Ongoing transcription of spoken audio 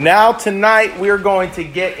Now tonight we're going to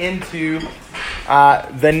get into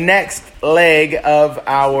the next leg of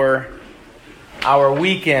our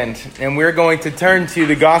weekend, and we're going to turn to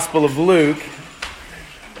the Gospel of Luke,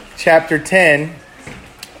 chapter 10,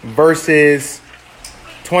 verses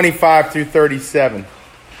 25 through 37.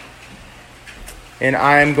 And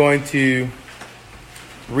I am going to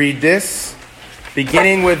read this,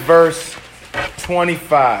 beginning with verse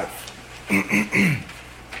 25.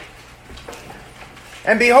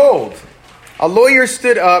 And behold, a lawyer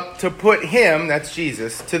stood up to put him, that's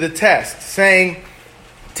Jesus, to the test, saying,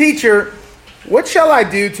 "Teacher, what shall I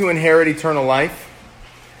do to inherit eternal life?"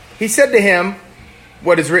 He said to him,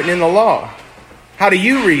 "What is written in the law? How do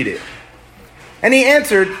you read it?" And he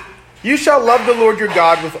answered, "You shall love the Lord your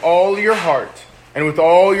God with all your heart, and with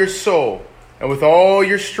all your soul, and with all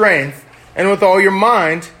your strength, and with all your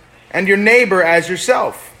mind, and your neighbor as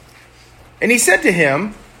yourself." And he said to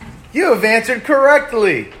him, "You have answered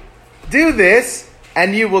correctly. Do this,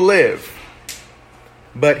 and you will live."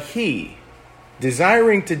 But he,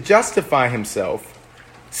 desiring to justify himself,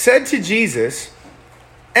 said to Jesus,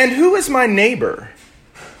 "And who is my neighbor?"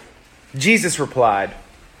 Jesus replied,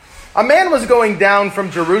 "A man was going down from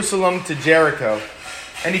Jerusalem to Jericho,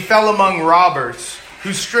 and he fell among robbers,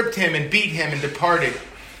 who stripped him and beat him and departed,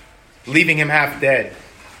 leaving him half dead.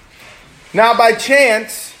 Now by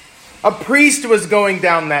chance, a priest was going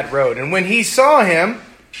down that road, and when he saw him,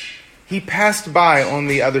 he passed by on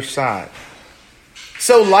the other side.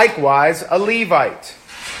 So likewise, a Levite,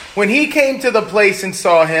 when he came to the place and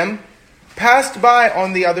saw him, passed by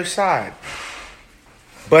on the other side.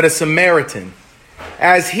 But a Samaritan,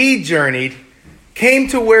 as he journeyed, came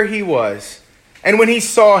to where he was, and when he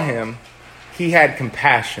saw him, he had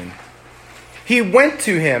compassion. He went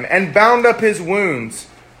to him and bound up his wounds,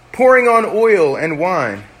 pouring on oil and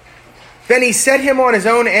wine. Then he set him on his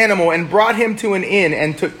own animal and brought him to an inn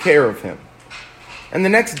and took care of him. And the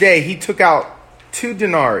next day he took out 2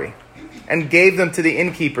 denarii and gave them to the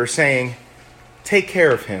innkeeper, saying, 'Take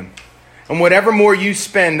care of him, and whatever more you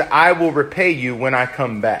spend, I will repay you when I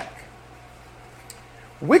come back.'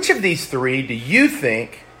 Which of these 3 do you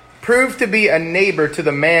think proved to be a neighbor to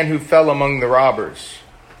the man who fell among the robbers?"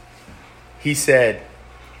 He said,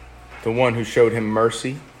 "The one who showed him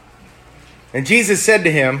mercy." And Jesus said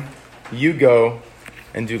to him, "You go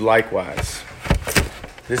and do likewise."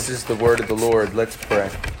 This is the word of the Lord. Let's pray.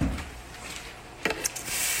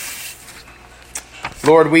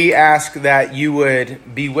 Lord, we ask that you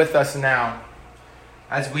would be with us now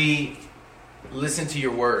as we listen to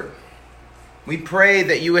your word. We pray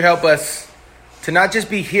that you would help us to not just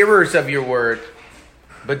be hearers of your word,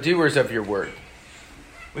 but doers of your word.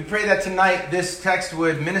 We pray that tonight this text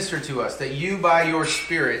would minister to us, that you by your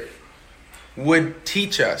Spirit would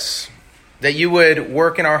teach us, that you would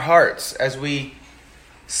work in our hearts as we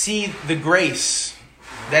see the grace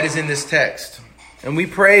that is in this text. And we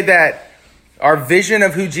pray that our vision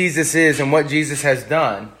of who Jesus is and what Jesus has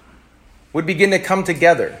done would begin to come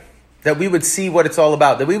together, that we would see what it's all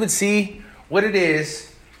about, that we would see what it is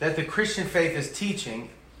that the Christian faith is teaching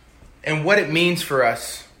and what it means for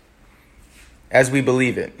us as we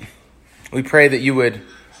believe it. We pray that you would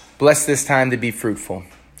bless this time to be fruitful.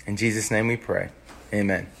 In Jesus' name we pray.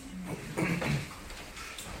 Amen.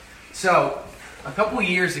 So, a couple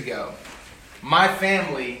years ago, my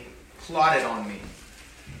family plotted on me.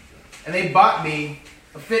 And they bought me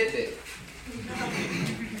a Fitbit.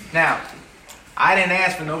 Now, I didn't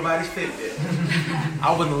ask for nobody's Fitbit.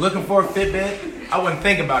 I wasn't looking for a Fitbit. I wasn't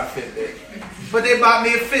thinking about a Fitbit. But they bought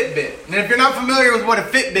me a Fitbit. And if you're not familiar with what a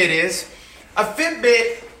Fitbit is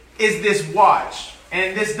this watch.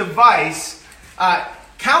 And this device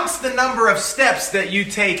counts the number of steps that you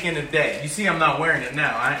take in a day. You see I'm not wearing it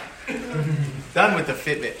now. I'm done with the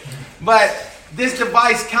Fitbit. But this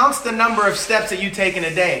device counts the number of steps that you take in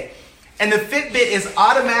a day. And the Fitbit is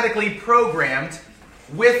automatically programmed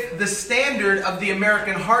with the standard of the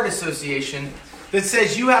American Heart Association that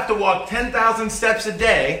says you have to walk 10,000 steps a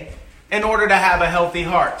day in order to have a healthy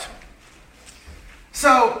heart.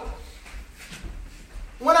 So,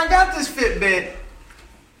 when I got this Fitbit,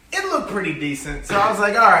 it looked pretty decent. So I was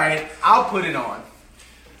like, all right, I'll put it on.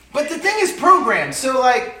 But the thing is programmed. So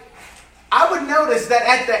I would notice that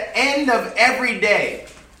at the end of every day,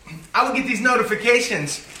 I would get these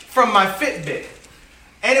notifications from my Fitbit.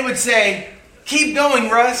 And it would say, "Keep going,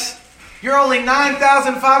 Russ. You're only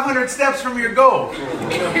 9,500 steps from your goal."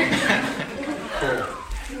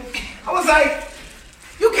 I was like,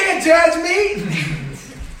 you can't judge me.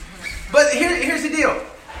 But here's the deal.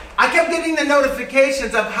 I kept getting the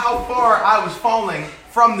notifications of how far I was falling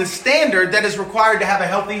from the standard that is required to have a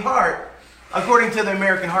healthy heart, according to the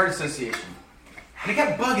American Heart Association. And it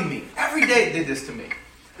kept bugging me. Every day it did this to me.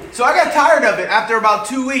 So I got tired of it after about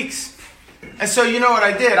 2 weeks. And so you know what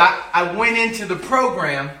I did? I went into the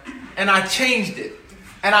program and I changed it.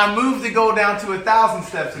 And I moved the goal down to 1,000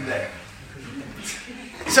 steps a day.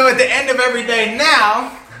 So at the end of every day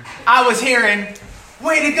now, I was hearing,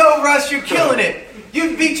 "Way to go, Russ, you're killing it.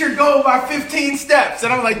 You beat your goal by 15 steps."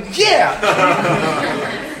 And I'm like, yeah.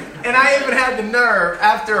 And I even had the nerve,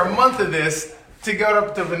 after a month of this, to go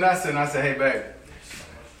up to Vanessa and I said, "Hey, babe,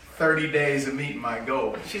 30 days of meeting my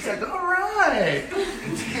goal." She's like, "All right."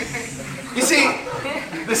 You see,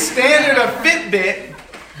 the standard of Fitbit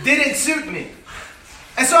didn't suit me.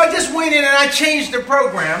 And so I just went in and I changed the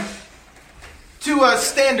program to a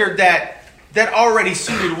standard that already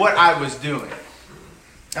suited what I was doing.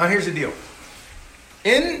 Now here's the deal.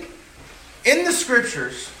 In the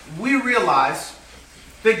scriptures, we realize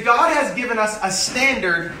that God has given us a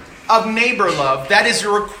standard of neighbor love that is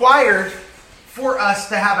required for us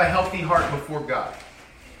to have a healthy heart before God.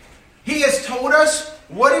 He has told us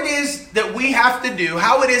what it is that we have to do,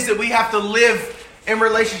 how it is that we have to live in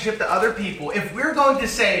relationship to other people if we're going to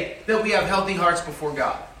say that we have healthy hearts before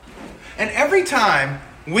God. And every time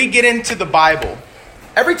we get into the Bible,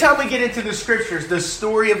 every time we get into the scriptures, the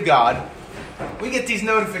story of God, we get these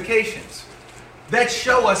notifications that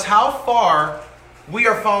show us how far we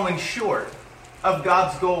are falling short of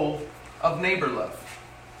God's goal of neighbor love.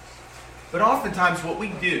 But oftentimes what we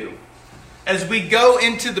do is we go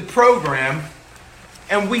into the program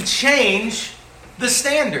and we change the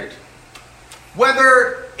standard.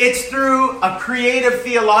 Whether it's through a creative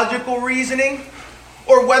theological reasoning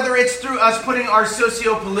or whether it's through us putting our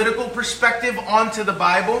socio-political perspective onto the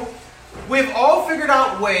Bible, we've all figured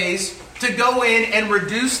out ways to go in and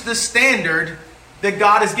reduce the standard that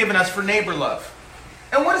God has given us for neighbor love.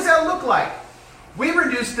 And what does that look like? We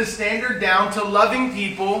reduce the standard down to loving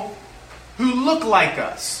people who look like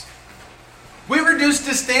us. We reduce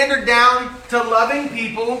the standard down to loving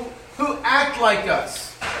people who act like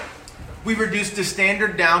us. We reduce the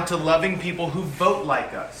standard down to loving people who vote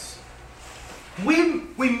like us. We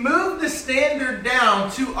move the standard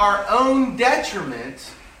down to our own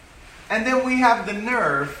detriment, and then we have the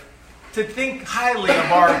nerve to think highly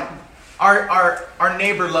of our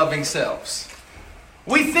neighbor-loving selves.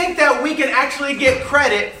 We think that we can actually get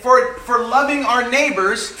credit for loving our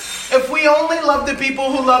neighbors if we only love the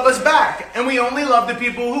people who love us back, and we only love the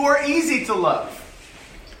people who are easy to love.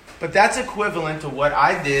 But that's equivalent to what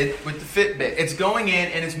I did with the Fitbit. It's going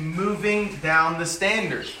in and it's moving down the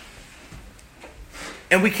standard.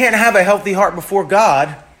 And we can't have a healthy heart before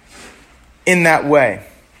God in that way.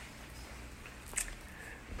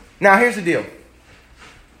 Now, here's the deal.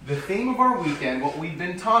 The theme of our weekend, what we've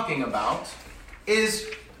been talking about, is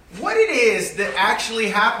what it is that actually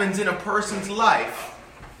happens in a person's life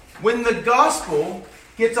when the gospel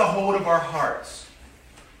gets a hold of our hearts.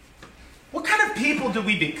 What kind of people do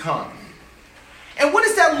we become? And what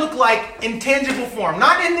does that look like in tangible form?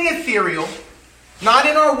 Not in the ethereal, not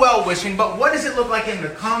in our well-wishing, but what does it look like in the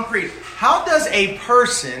concrete? How does a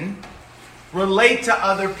person relate to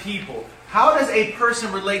other people? How does a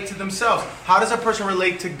person relate to themselves? How does a person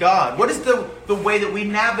relate to God? What is the way that we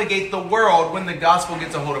navigate the world when the gospel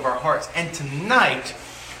gets a hold of our hearts? And tonight,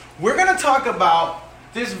 we're going to talk about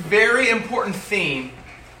this very important theme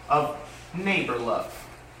of neighbor love.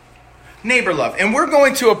 Neighbor love. And we're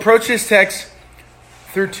going to approach this text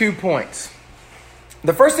through 2 points.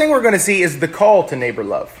 The first thing we're going to see is the call to neighbor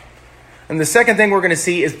love. And the second thing we're going to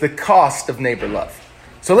see is the cost of neighbor love.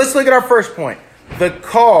 So let's look at our first point, the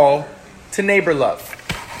call to neighbor love.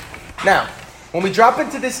 Now, when we drop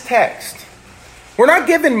into this text, we're not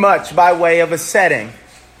given much by way of a setting,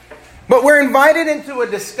 but we're invited into a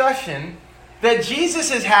discussion that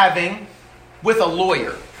Jesus is having with a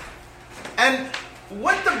lawyer. And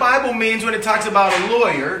what the Bible means when it talks about a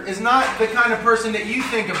lawyer is not the kind of person that you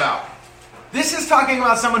think about. This is talking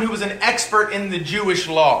about someone who was an expert in the Jewish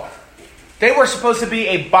law. They were supposed to be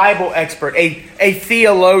a Bible expert, a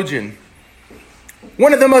theologian.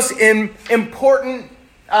 One of the most important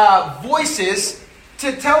voices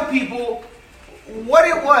to tell people what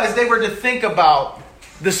it was they were to think about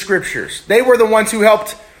the scriptures. They were the ones who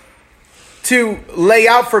helped to lay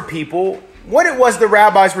out for people what it was the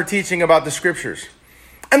rabbis were teaching about the scriptures.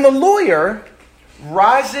 And the lawyer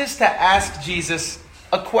rises to ask Jesus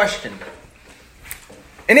a question.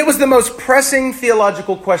 And it was the most pressing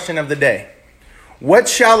theological question of the day. What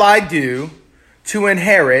shall I do to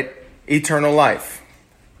inherit eternal life?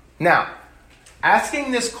 Now,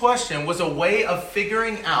 asking this question was a way of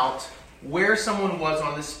figuring out where someone was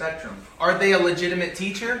on the spectrum. Are they a legitimate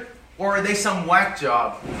teacher or are they some whack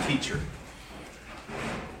job teacher?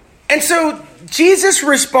 And so Jesus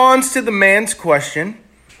responds to the man's question,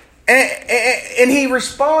 and he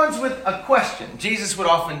responds with a question. Jesus would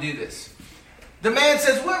often do this. The man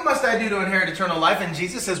says, what must I do to inherit eternal life? And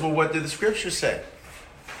Jesus says, well, what do the scriptures say?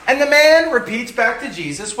 And the man repeats back to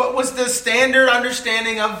Jesus what was the standard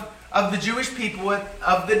understanding of the Jewish people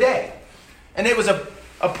of the day. And it was a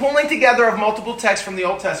pulling together of multiple texts from the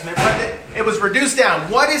Old Testament, but it was reduced down.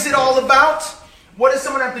 What is it all about? What does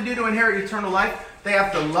someone have to do to inherit eternal life? They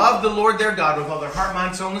have to love the Lord their God with all their heart,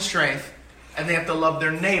 mind, soul, and strength, and they have to love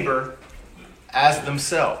their neighbor as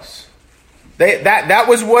themselves. That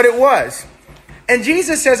was what it was. And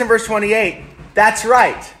Jesus says in verse 28, that's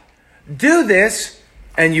right. Do this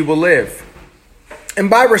and you will live. And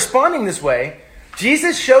by responding this way,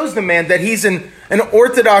 Jesus shows the man that he's an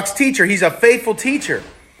orthodox teacher. He's a faithful teacher.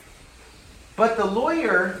 But the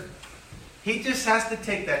lawyer, he just has to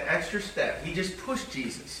take that extra step. He just pushed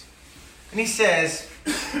Jesus. And he says,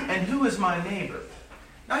 and who is my neighbor?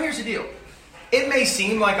 Now here's the deal. It may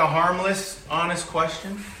seem like a harmless, honest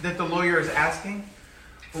question that the lawyer is asking.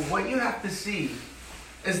 But what you have to see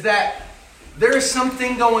is that there is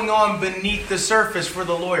something going on beneath the surface for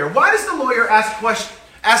the lawyer. Why does the lawyer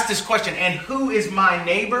ask this question, and who is my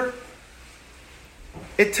neighbor?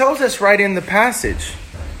 It tells us right in the passage.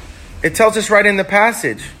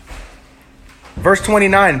 Verse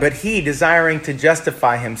 29, but he desiring to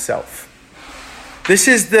justify himself. This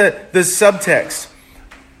is the subtext.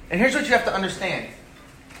 And here's what you have to understand.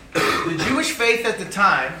 The Jewish faith at the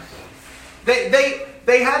time, they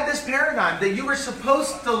had this paradigm that you were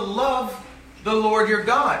supposed to love the Lord your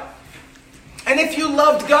God. And if you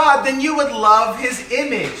loved God, then you would love His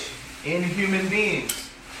image in human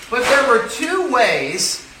beings. But there were two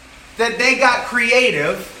ways that they got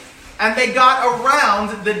creative and they got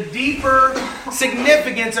around the deeper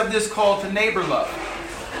significance of this call to neighbor love.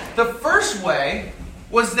 The first way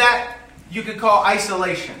was that you could call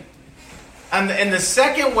isolation. And the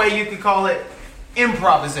second way you could call it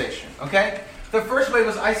improvisation. Okay? The first way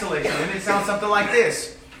was isolation, and it sounds something like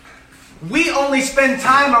this. We only spend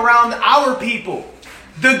time around our people,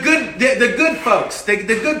 the good folks, the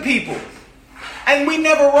good people. And we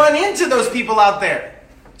never run into those people out there.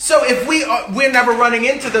 So if we're never running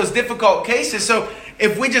into those difficult cases, so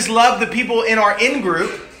if we just love the people in our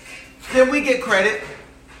in-group, then we get credit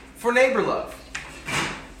for neighbor love.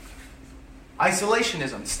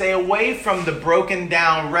 Isolationism. Stay away from the broken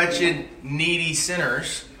down, wretched, needy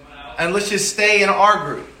sinners, and let's just stay in our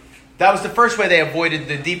group. That was the first way they avoided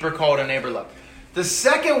the deeper call to neighbor love. The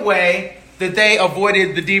second way that they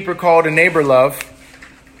avoided the deeper call to neighbor love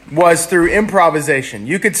was through improvisation.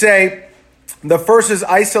 You could say the first is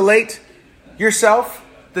isolate yourself.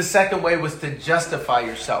 The second way was to justify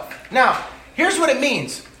yourself. Now, here's what it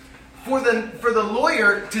means. For the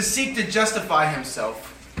lawyer to seek to justify himself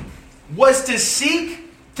was to seek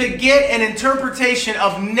to get an interpretation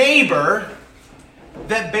of neighbor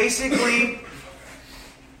that basically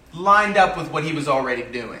lined up with what he was already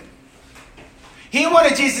doing. He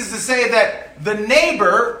wanted Jesus to say that the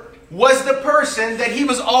neighbor was the person that he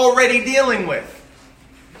was already dealing with.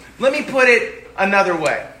 Let me put it another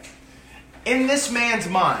way. In this man's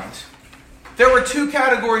mind, there were two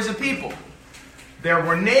categories of people. There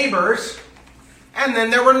were neighbors, and then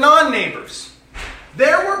there were non-neighbors.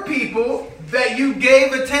 There were people that you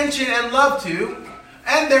gave attention and love to,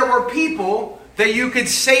 and there were people that you could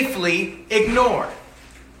safely ignore.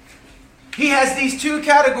 He has these two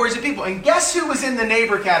categories of people. And guess who was in the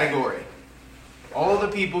neighbor category? All the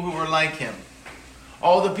people who were like him.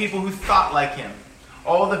 All the people who thought like him.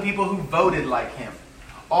 All the people who voted like him.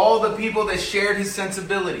 All the people that shared his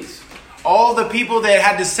sensibilities. All the people that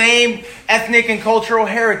had the same ethnic and cultural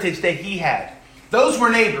heritage that he had. Those were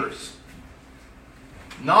neighbors.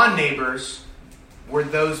 Non-neighbors were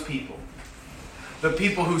those people. The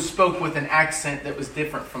people who spoke with an accent that was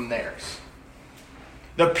different from theirs.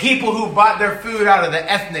 The people who bought their food out of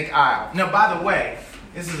the ethnic aisle. Now, by the way,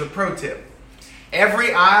 this is a pro tip.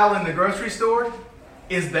 Every aisle in the grocery store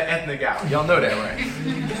is the ethnic aisle. Y'all know that, right?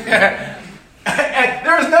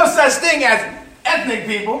 There's no such thing as ethnic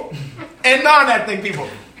people and non-ethnic people.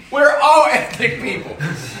 We're all ethnic people.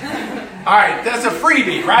 All right, that's a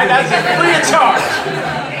freebie, right? That's a free of charge.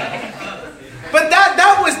 But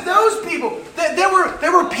that was those people.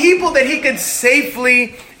 There were people that he could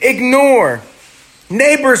safely ignore.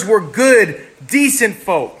 Neighbors were good, decent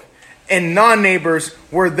folk, and non-neighbors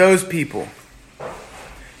were those people.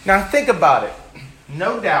 Now think about it.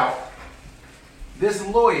 No doubt, this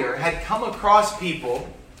lawyer had come across people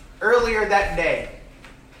earlier that day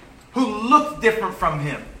who looked different from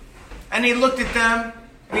him. And he looked at them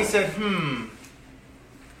and he said,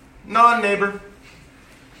 non-neighbor.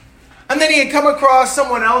 And then he had come across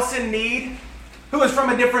someone else in need who was from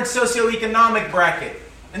a different socioeconomic bracket.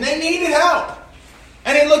 And they needed help.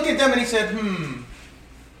 And he looked at them and he said,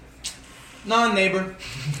 non-neighbor.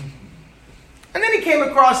 And then he came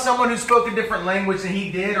across someone who spoke a different language than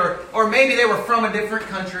he did, or maybe they were from a different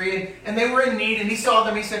country and they were in need, and he saw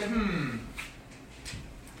them and he said,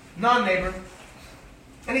 non-neighbor.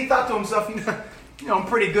 And he thought to himself, I'm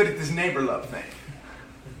pretty good at this neighbor love thing.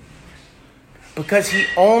 Because he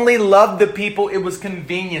only loved the people it was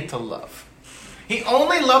convenient to love. He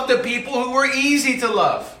only loved the people who were easy to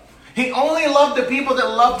love. He only loved the people that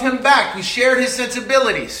loved him back, who shared his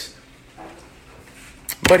sensibilities.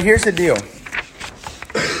 But here's the deal.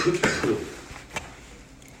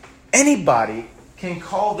 Anybody can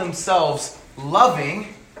call themselves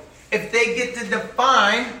loving if they get to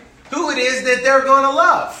define who it is that they're going to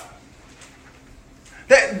love.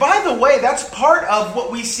 That, by the way, that's part of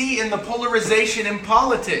what we see in the polarization in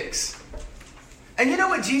politics. And you know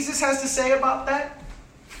what Jesus has to say about that?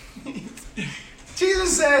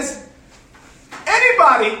 Jesus says,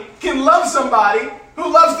 anybody can love somebody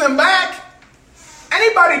who loves them back.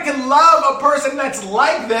 Anybody can love a person that's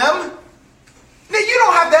like them. Now, you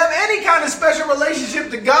don't have to have any kind of special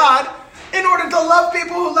relationship to God in order to love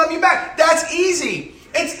people who love you back. That's easy.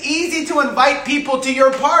 It's easy to invite people to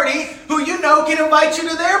your party who you know can invite you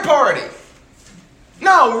to their party.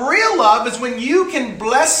 No, real love is when you can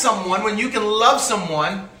bless someone, when you can love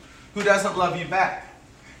someone who doesn't love you back.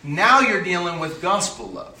 Now you're dealing with gospel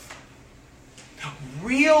love.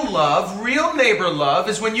 Real love, real neighbor love,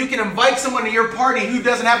 is when you can invite someone to your party who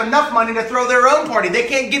doesn't have enough money to throw their own party. They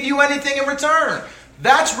can't give you anything in return.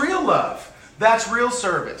 That's real love. That's real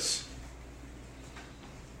service.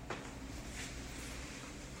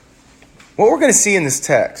 What we're going to see in this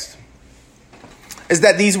text is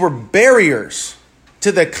that these were barriers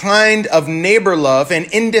to the kind of neighbor love and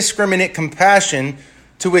indiscriminate compassion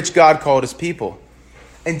to which God called his people.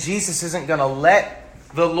 And Jesus isn't going to let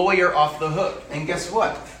the lawyer off the hook. And guess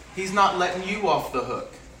what? He's not letting you off the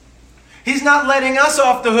hook. He's not letting us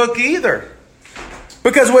off the hook either.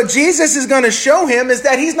 Because what Jesus is going to show him is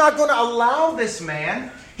that he's not going to allow this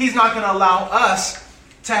man, he's not going to allow us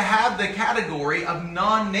to have the category of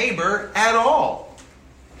non-neighbor at all.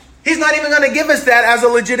 He's not even going to give us that as a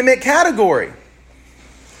legitimate category.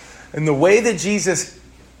 And the way that Jesus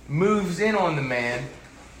moves in on the man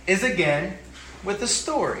is again with a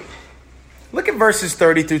story. Look at verses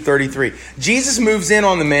 30 through 33. Jesus moves in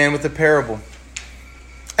on the man with a parable.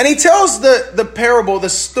 And he tells the parable, the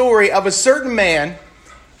story of a certain man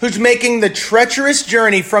who's making the treacherous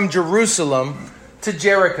journey from Jerusalem to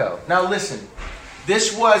Jericho. Now listen,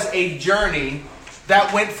 this was a journey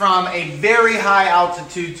that went from a very high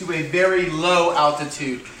altitude to a very low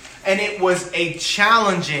altitude. And it was a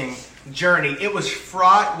challenging journey. It was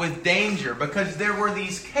fraught with danger because there were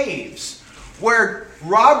these caves where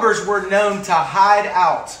robbers were known to hide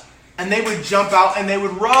out. And they would jump out and they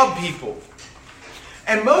would rob people.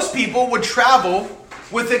 And most people would travel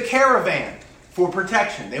with a caravan for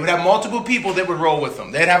protection. They would have multiple people that would roll with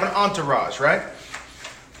them. They'd have an entourage, right?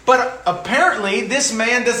 But apparently this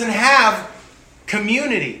man doesn't have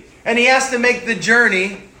community. And he has to make the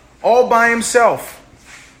journey all by himself.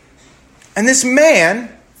 And this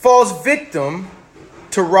man falls victim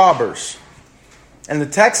to robbers. And the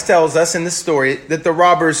text tells us in this story that the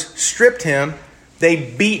robbers stripped him,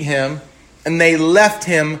 they beat him, and they left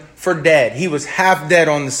him for dead. He was half dead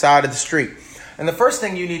on the side of the street. And the first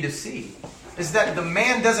thing you need to see is that the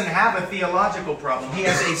man doesn't have a theological problem. He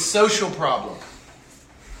has a social problem.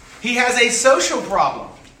 He has a social problem.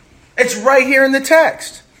 It's right here in the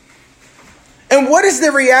text. And what is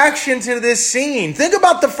the reaction to this scene? Think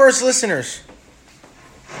about the first listeners.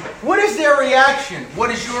 What is their reaction?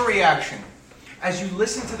 What is your reaction? As you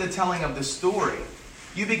listen to the telling of the story,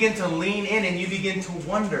 you begin to lean in and you begin to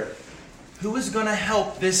wonder, who is going to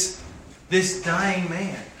help this dying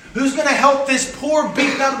man? Who's going to help this poor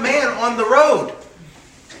beaten up man on the road?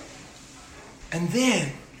 And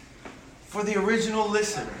then, for the original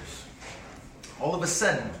listeners, all of a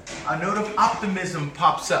sudden, a note of optimism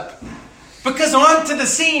pops up. Because onto the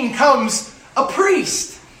scene comes a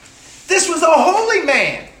priest. This was a holy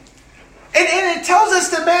man. And it tells us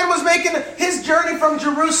the man was making his journey from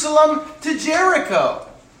Jerusalem to Jericho.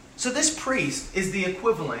 So this priest is the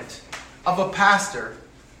equivalent of a pastor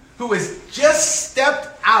who has just stepped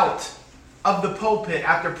out of the pulpit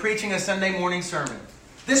after preaching a Sunday morning sermon.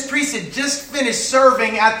 This priest had just finished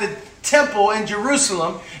serving at the temple in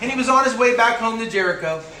Jerusalem, and he was on his way back home to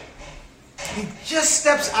Jericho. He just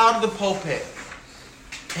steps out of the pulpit,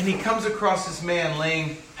 and he comes across this man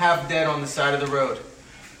laying half dead on the side of the road.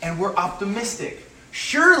 And we're optimistic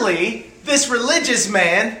Surely this religious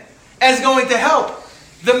man is going to help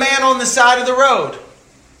the man on the side of the road.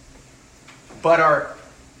 But our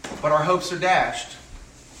hopes are dashed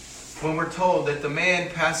when we're told that the man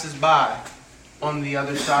passes by on the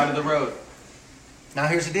other side of the road. Now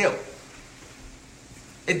here's the deal.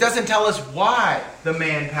 It doesn't tell us why the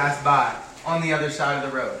man passed by on the other side of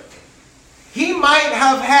the road. He might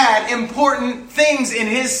have had important things in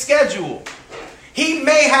his schedule. He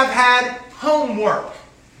may have had homework.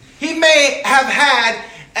 He may have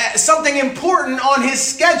had something important on his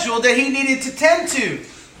schedule that he needed to tend to.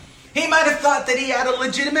 He might have thought that he had a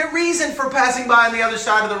legitimate reason for passing by on the other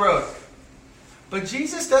side of the road. But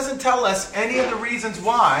Jesus doesn't tell us any of the reasons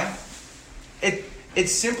why. It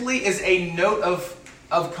simply is a note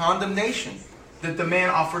of condemnation that the man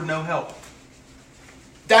offered no help.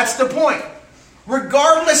 That's the point.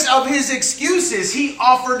 Regardless of his excuses, he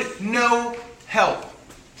offered no help.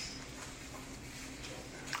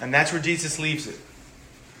 And that's where Jesus leaves it.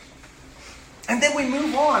 And then we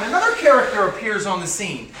move on. Another character appears on the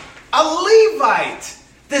scene. A Levite.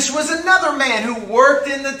 This was another man who worked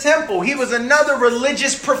in the temple. He was another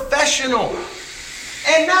religious professional.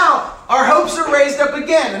 And now our hopes are raised up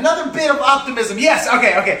again. Another bit of optimism. Yes,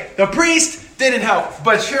 okay. The priest didn't help,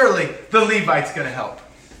 but surely the Levite's going to help.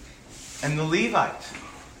 And the Levite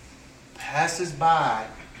passes by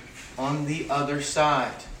on the other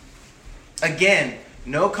side. Again,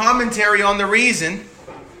 no commentary on the reason.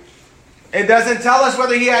 It doesn't tell us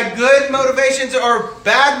whether he had good motivations or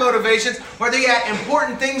bad motivations, whether he had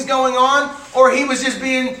important things going on or he was just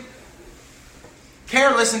being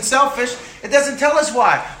careless and selfish. It doesn't tell us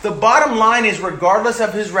why. The bottom line is, regardless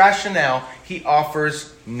of his rationale, he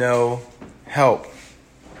offers no help.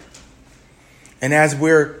 And as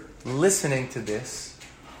we're listening to this,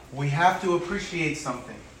 we have to appreciate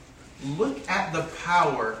something. Look at the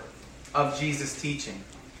power of Jesus' teaching.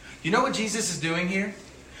 You know what Jesus is doing here?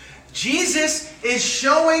 Jesus is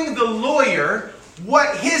showing the lawyer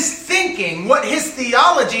what his thinking, what his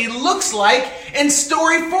theology looks like in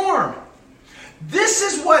story form. This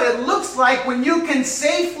is what it looks like when you can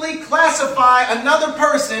safely classify another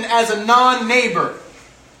person as a non-neighbor.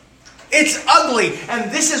 It's ugly,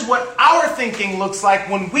 and this is what our thinking looks like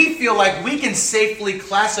when we feel like we can safely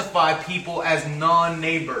classify people as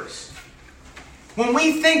non-neighbors. When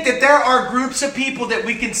we think that there are groups of people that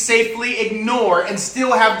we can safely ignore and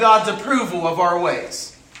still have God's approval of our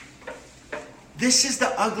ways. This is the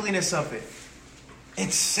ugliness of it.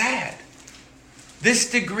 It's sad.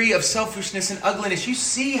 This degree of selfishness and ugliness, you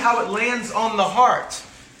see how it lands on the heart.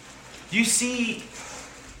 You see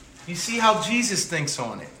how Jesus thinks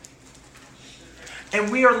on it.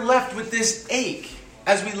 And we are left with this ache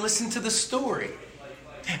as we listen to the story.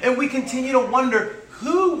 And we continue to wonder,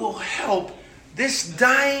 who will help this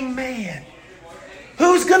dying man?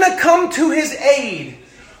 Who's going to come to his aid?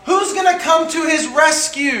 Who's going to come to his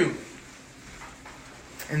rescue?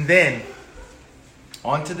 And then,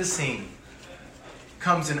 onto the scene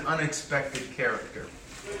comes an unexpected character.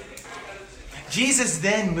 Jesus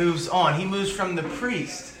then moves on. He moves from the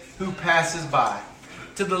priest who passes by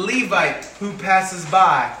to the Levite who passes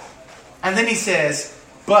by. And then he says,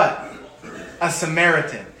 but a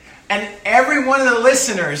Samaritan. And every one of the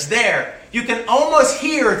listeners there, you can almost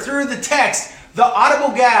hear through the text the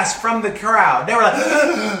audible gasp from the crowd. They were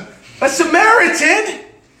like, a Samaritan?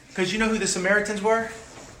 Because you know who the Samaritans were?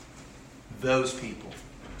 Those people.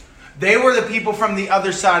 They were the people from the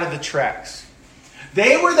other side of the tracks.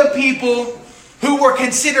 They were the people who were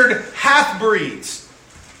considered half-breeds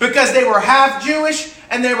because they were half Jewish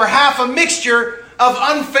and they were half a mixture of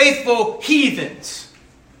unfaithful heathens.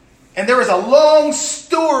 And there was a long,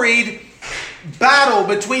 storied battle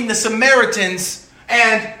between the Samaritans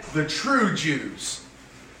and the true Jews.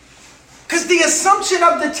 Because the assumption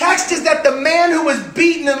of the text is that the man who was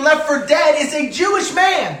beaten and left for dead is a Jewish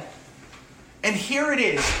man. And here it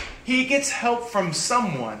is. He gets help from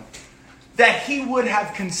someone that he would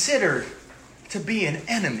have considered to be an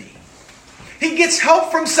enemy. He gets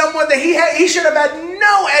help from someone that he should have had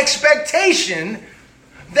no expectation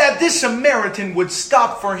that this Samaritan would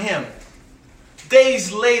stop for him.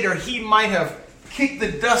 Days later, he might have kicked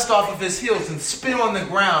the dust off of his heels and spit on the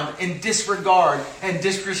ground in disregard and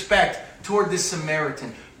disrespect toward this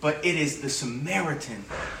Samaritan. But it is the Samaritan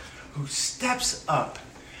who steps up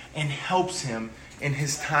and helps him in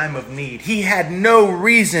his time of need. He had no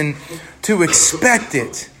reason to expect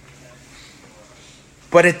it.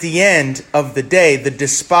 But at the end of the day, the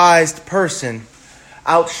despised person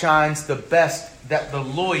outshines the best that the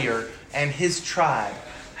lawyer and his tribe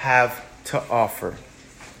have to offer.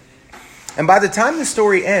 And by the time the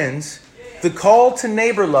story ends, the call to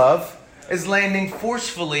neighbor love is landing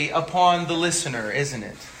forcefully upon the listener, isn't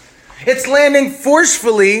it? It's landing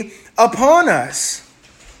forcefully upon us.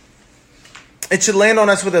 It should land on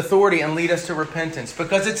us with authority and lead us to repentance,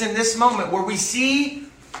 because it's in this moment where we see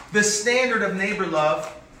the standard of neighbor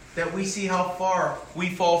love that we see how far we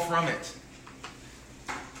fall from it.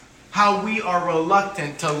 How we are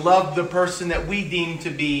reluctant to love the person that we deem to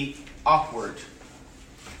be awkward.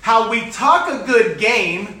 How we talk a good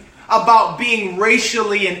game about being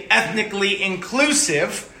racially and ethnically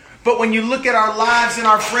inclusive, but when you look at our lives and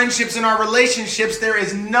our friendships and our relationships, there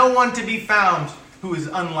is no one to be found who is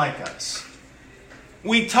unlike us.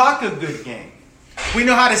 We talk a good game. We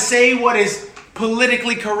know how to say what is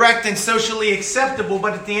politically correct and socially acceptable,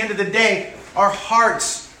 but at the end of the day, our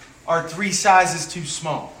hearts are 3 sizes too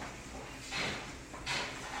small.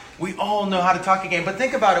 We all know how to talk a game, but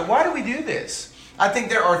think about it. Why do we do this? I think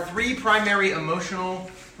there are 3 primary emotional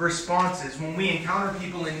responses when we encounter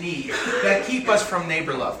people in need that keep us from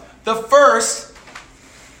neighbor love. The first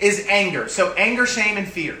is anger. So anger, shame, and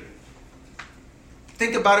fear.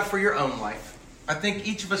 Think about it for your own life. I think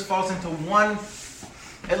each of us falls into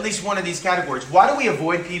at least one of these categories. Why do we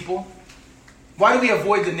avoid people? Why do we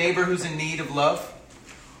avoid the neighbor who's in need of love?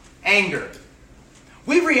 Anger.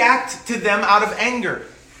 We react to them out of anger.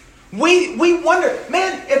 We wonder,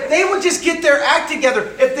 man, if they would just get their act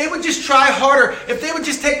together, if they would just try harder, if they would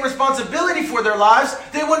just take responsibility for their lives,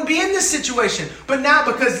 they wouldn't be in this situation. But now,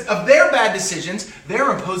 because of their bad decisions,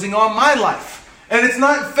 they're imposing on my life. And it's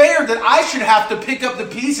not fair that I should have to pick up the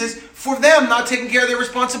pieces for them not taking care of their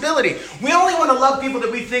responsibility. We only want to love people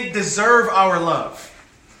that we think deserve our love.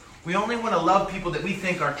 We only want to love people that we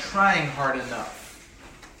think are trying hard enough.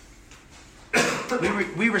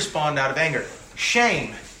 We respond out of anger.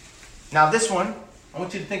 Shame. Now this one, I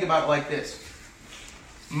want you to think about it like this.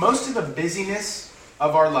 Most of the busyness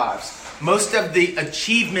of our lives, most of the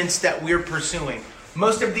achievements that we're pursuing,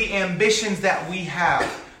 most of the ambitions that we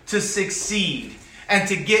have to succeed and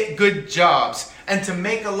to get good jobs and to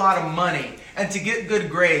make a lot of money and to get good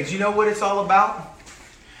grades, you know what it's all about?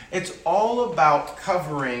 It's all about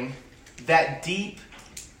covering that deep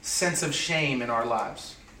sense of shame in our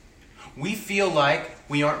lives. We feel like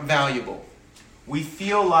we aren't valuable. We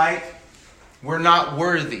feel like we're not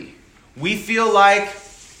worthy. We feel like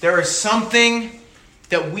there is something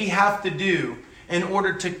that we have to do in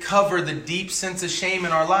order to cover the deep sense of shame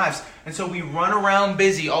in our lives. And so we run around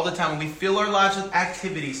busy all the time. We fill our lives with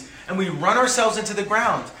activities and we run ourselves into the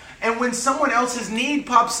ground. And when someone else's need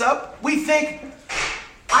pops up, we think,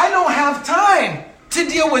 I don't have time to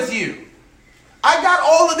deal with you. I got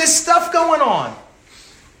all of this stuff going on.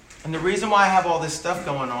 And the reason why I have all this stuff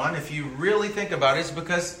going on, if you really think about it, is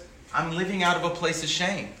because I'm living out of a place of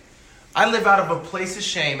shame. I live out of a place of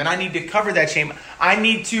shame, and I need to cover that shame. I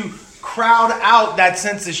need to crowd out that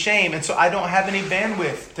sense of shame, and so I don't have any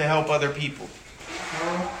bandwidth to help other people.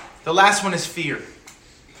 The last one is fear.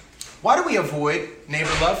 Why do we avoid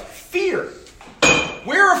neighbor love? Fear.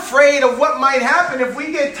 We're afraid of what might happen if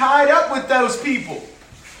we get tied up with those people.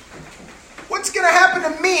 What's going to happen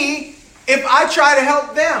to me if I try to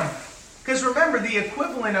help them? Because remember, the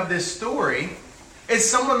equivalent of this story is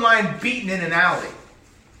someone lying beaten in an alley.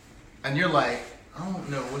 And you're like, I don't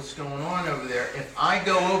know what's going on over there. If I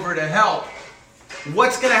go over to help,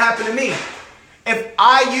 what's going to happen to me? If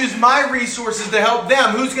I use my resources to help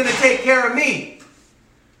them, who's going to take care of me?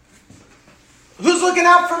 Who's looking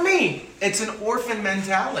out for me? It's an orphan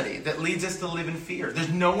mentality that leads us to live in fear.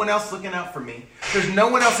 There's no one else looking out for me. There's no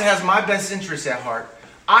one else that has my best interests at heart.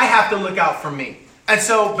 I have to look out for me. And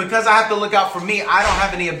so because I have to look out for me, I don't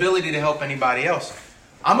have any ability to help anybody else.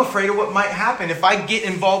 I'm afraid of what might happen if I get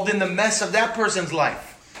involved in the mess of that person's life.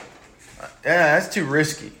 Yeah, that's too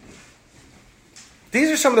risky.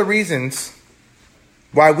 These are some of the reasons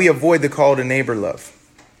why we avoid the call to neighbor love.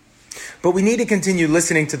 But we need to continue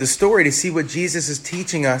listening to the story to see what Jesus is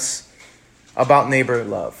teaching us about neighbor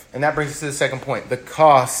love. And that brings us to the second point, the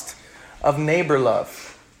cost of neighbor love.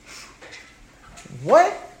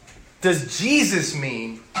 What does Jesus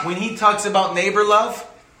mean when he talks about neighbor love?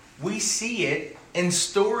 We see it in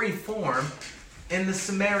story form in the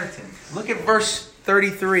Samaritan. Look at verse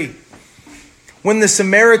 33. When the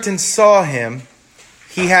Samaritan saw him,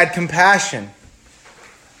 he had compassion.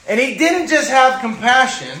 And he didn't just have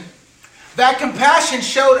compassion. That compassion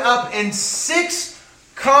showed up in 6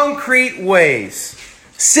 concrete ways.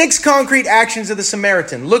 6 concrete actions of the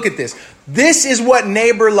Samaritan. Look at this. This is what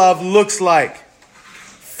neighbor love looks like.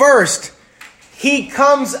 First, he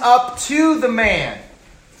comes up to the man.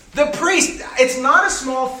 The priest, it's not a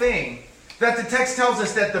small thing that the text tells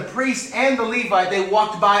us that the priest and the Levite, they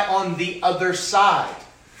walked by on the other side.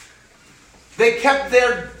 They kept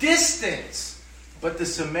their distance. But the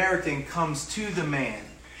Samaritan comes to the man.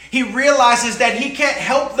 He realizes that he can't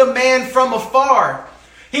help the man from afar.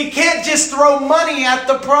 He can't just throw money at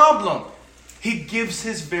the problem. He gives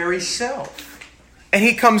his very self. And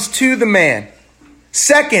he comes to the man.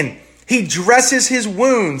 Second, he dresses his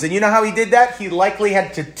wounds. And you know how he did that? He likely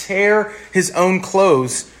had to tear his own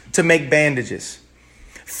clothes to make bandages.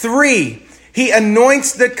 3, he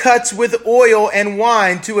anoints the cuts with oil and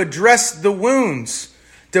wine to address the wounds,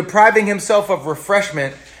 depriving himself of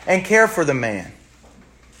refreshment and care for the man.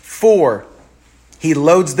 4, he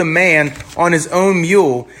loads the man on his own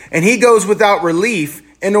mule, and he goes without relief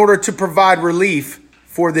in order to provide relief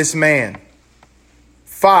for this man.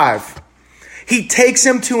 5, he takes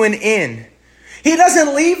him to an inn. He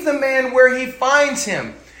doesn't leave the man where he finds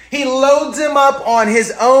him. He loads him up on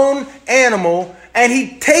his own animal, and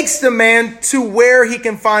he takes the man to where he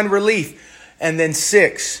can find relief. And then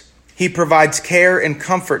 6, he provides care and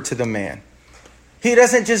comfort to the man. He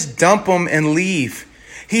doesn't just dump him and leave.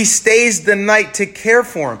 He stays the night to care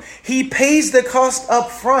for him. He pays the cost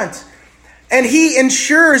up front, and he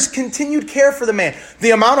ensures continued care for the man.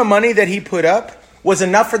 The amount of money that he put up was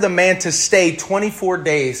enough for the man to stay 24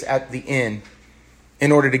 days at the inn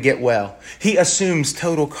in order to get well. He assumes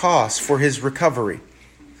total cost for his recovery.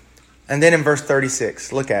 And then in verse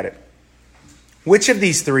 36, look at it. Which of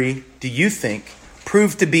these 3 do you think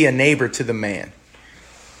proved to be a neighbor to the man?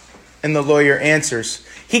 And the lawyer answers,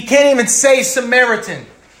 he can't even say Samaritan.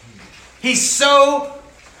 He's so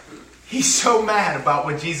mad about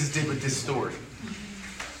what Jesus did with this story.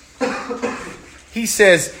 He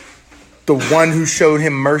says, the one who showed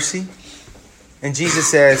him mercy. And Jesus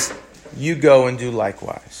says, you go and do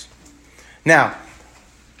likewise. Now,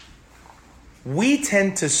 we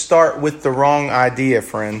tend to start with the wrong idea,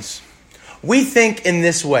 friends. We think in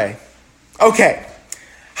this way. Okay,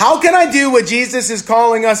 how can I do what Jesus is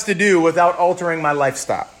calling us to do without altering my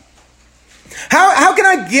lifestyle? How can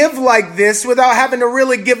I give like this without having to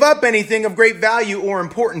really give up anything of great value or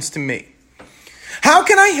importance to me? How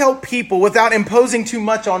can I help people without imposing too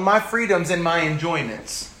much on my freedoms and my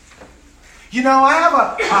enjoyments? You know, I have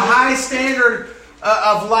a high standard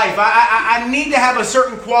of life. I need to have a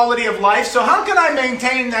certain quality of life. So how can I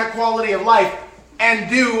maintain that quality of life and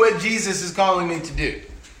do what Jesus is calling me to do?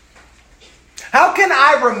 How can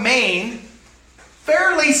I remain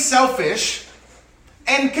fairly selfish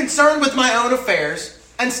and concerned with my own affairs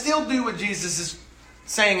and still do what Jesus is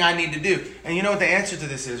saying I need to do? And you know what the answer to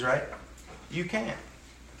this is, right? You can't.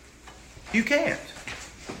 You can't.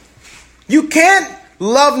 You can't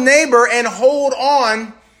love neighbor and hold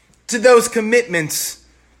on to those commitments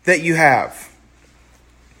that you have.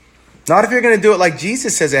 Not if you're going to do it like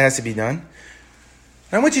Jesus says it has to be done.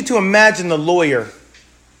 And I want you to imagine the lawyer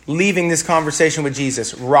leaving this conversation with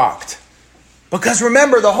Jesus rocked. Because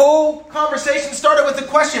remember, the whole conversation started with the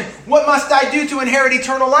question, what must I do to inherit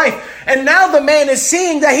eternal life? And now the man is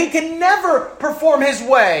seeing that he can never perform his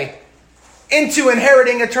way into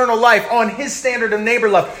inheriting eternal life on his standard of neighbor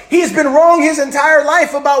love. He has been wrong his entire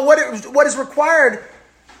life about what is required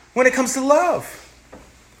when it comes to love.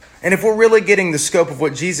 And if we're really getting the scope of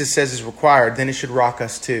what Jesus says is required, then it should rock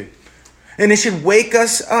us too. And it should wake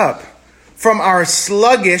us up from our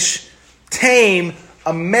sluggish, tame,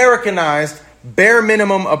 Americanized, bare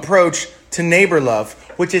minimum approach to neighbor love,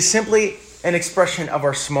 which is simply an expression of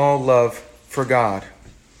our small love for God.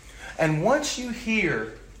 And once you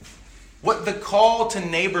hear what the call to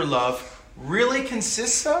neighbor love really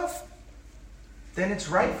consists of, then it's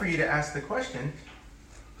right for you to ask the question,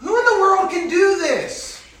 who in the world can do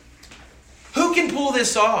this? Who can pull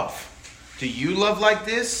this off? Do you love like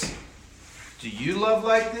this? Do you love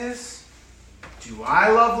like this? Do I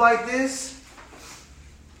love like this?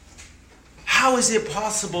 How is it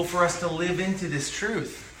possible for us to live into this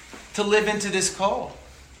truth? To live into this call?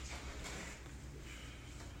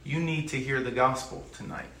 You need to hear the gospel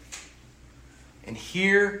tonight. And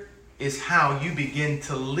here is how you begin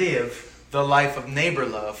to live the life of neighbor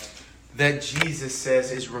love that Jesus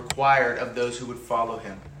says is required of those who would follow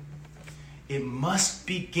him. It must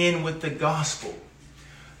begin with the gospel.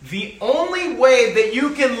 The only way that you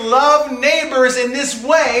can love neighbors in this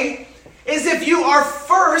way is if you are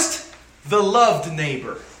first the loved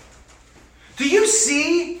neighbor. Do you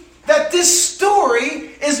see that this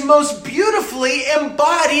story is most beautifully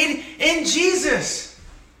embodied in Jesus?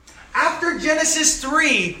 After Genesis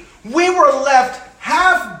 3, we were left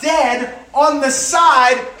half dead on the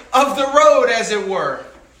side of the road, as it were.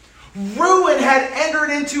 Ruin had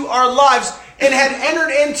entered into our lives and had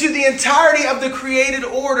entered into the entirety of the created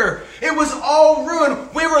order. It was all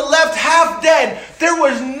ruined. We were left half dead. There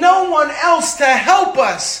was no one else to help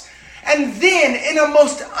us. And then, in a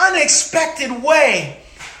most unexpected way,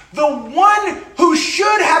 the one who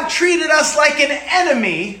should have treated us like an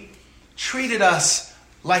enemy treated us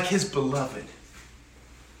like his beloved.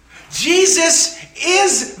 Jesus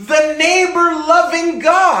is the neighbor-loving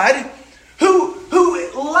God who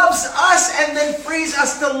loves us and then frees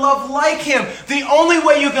us to love like him. The only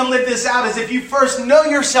way you can live this out is if you first know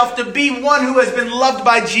yourself to be one who has been loved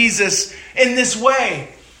by Jesus in this way.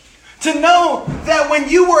 To know that when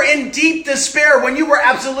you were in deep despair, when you were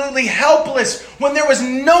absolutely helpless, when there was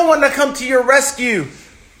no one to come to your rescue,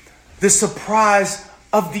 the surprise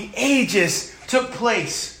of the ages took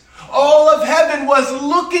place. All of heaven was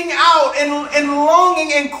looking out and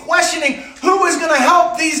longing and questioning who was going to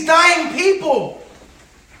help these dying people.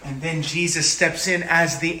 And then Jesus steps in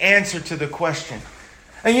as the answer to the question.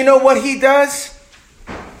 And you know what he does?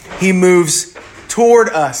 He moves toward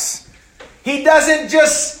us. He doesn't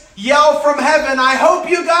just yell from heaven, I hope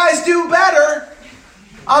you guys do better.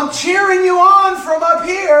 I'm cheering you on from up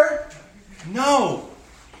here. No.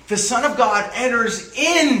 The Son of God enters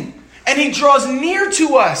in and he draws near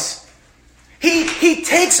to us. He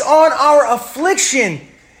takes on our affliction.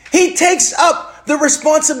 He takes up the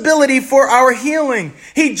responsibility for our healing.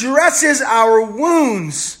 He dresses our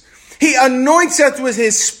wounds. He anoints us with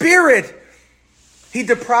his Spirit. He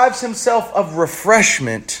deprives himself of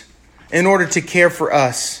refreshment in order to care for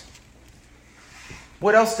us.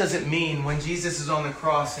 What else does it mean when Jesus is on the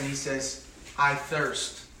cross and he says, I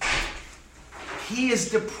thirst? He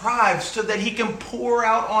is deprived so that he can pour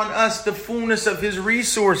out on us the fullness of his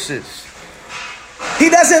resources. He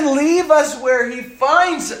doesn't leave us where he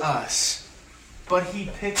finds us, but he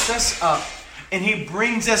picks us up and he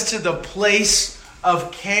brings us to the place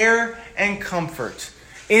of care and comfort,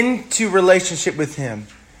 into relationship with him,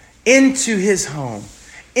 into his home,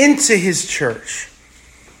 into his church.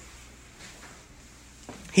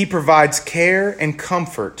 He provides care and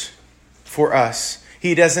comfort for us.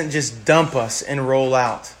 He doesn't just dump us and roll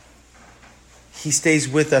out. He stays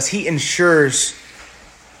with us. He ensures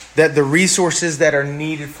that the resources that are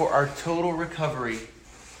needed for our total recovery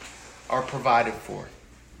are provided for.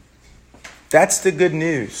 That's the good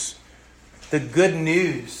news. The good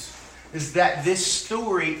news is that this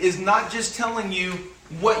story is not just telling you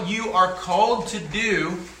what you are called to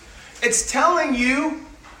do. It's telling you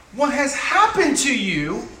what has happened to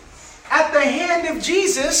you at the hand of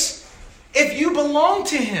Jesus if you belong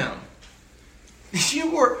to him.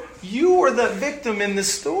 You were the victim in the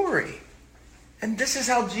story. And this is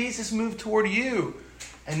how Jesus moved toward you.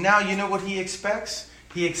 And now you know what he expects?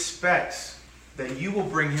 He expects that you will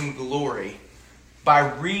bring him glory by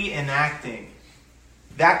reenacting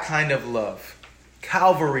that kind of love,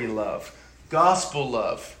 Calvary love, gospel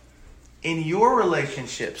love, in your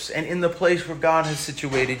relationships and in the place where God has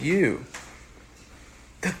situated you.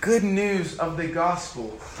 The good news of the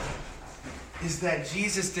gospel is that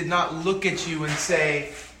Jesus did not look at you and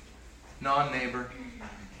say, non-neighbor.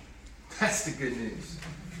 That's the good news.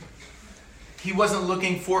 He wasn't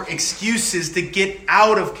looking for excuses to get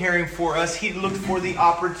out of caring for us. He looked for the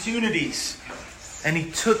opportunities. And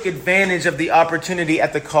he took advantage of the opportunity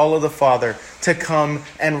at the call of the Father to come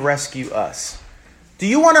and rescue us. Do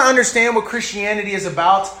you want to understand what Christianity is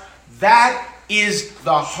about? That is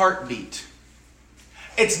the heartbeat.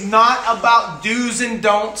 It's not about do's and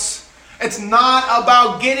don'ts. It's not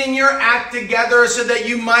about getting your act together so that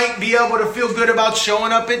you might be able to feel good about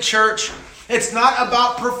showing up at church. It's not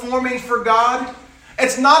about performing for God.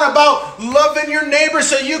 It's not about loving your neighbor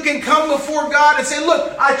so you can come before God and say,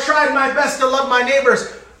 look, I tried my best to love my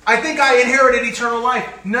neighbors. I think I inherited eternal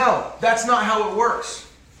life. No, that's not how it works.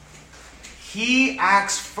 He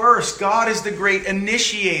acts first. God is the great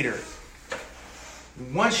initiator.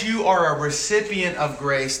 Once you are a recipient of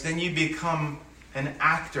grace, then you become an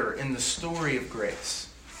actor in the story of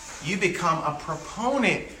grace. You become a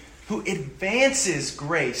proponent who advances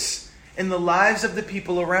grace in the lives of the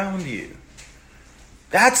people around you.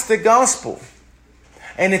 That's the gospel.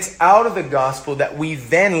 And it's out of the gospel that we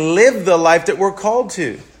then live the life that we're called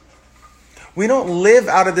to. We don't live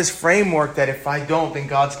out of this framework that if I don't, then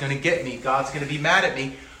God's going to get me. God's going to be mad at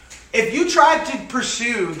me. If you try to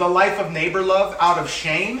pursue the life of neighbor love out of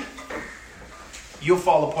shame, you'll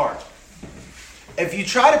fall apart. If you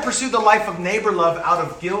try to pursue the life of neighbor love out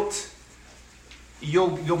of guilt,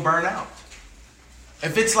 you'll burn out.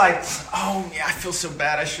 If it's like, oh yeah, I feel so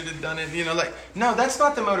bad, I should have done it, no, that's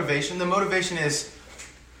not the motivation. The motivation is,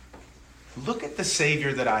 look at the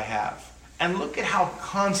Savior that I have, and look at how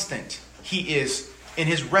constant he is in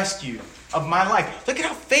his rescue of my life. Look at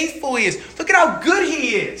how faithful he is. Look at how good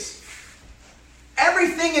he is.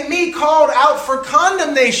 Everything in me called out for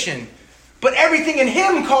condemnation But everything in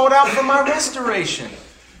him called out for my restoration.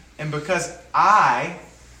 And because I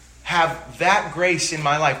have that grace in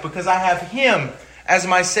my life, because I have him as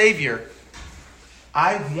my Savior,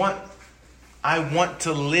 I want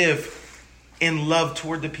to live in love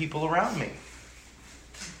toward the people around me.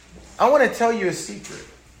 I want to tell you a secret.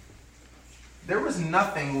 There was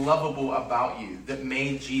nothing lovable about you that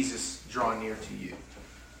made Jesus draw near to you.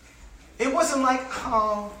 It wasn't like,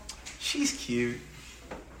 oh, she's cute.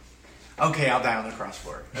 Okay, I'll die on the cross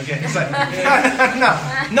for her. Okay, it's like, no,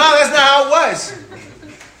 that's not how it was.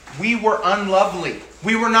 We were unlovely.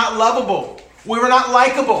 We were not lovable. We were not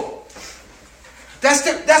likable.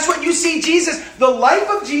 That's what you see Jesus. The life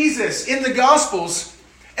of Jesus in the Gospels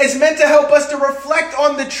is meant to help us to reflect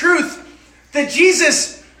on the truth that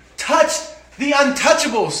Jesus touched the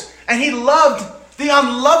untouchables, and he loved the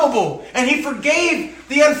unlovable, and he forgave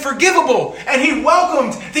the unforgivable, and he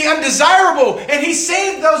welcomed the undesirable, and he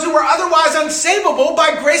saved those who were otherwise unsavable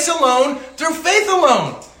by grace alone, through faith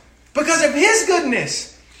alone. Because of his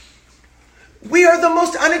goodness, we are the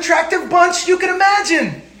most unattractive bunch you can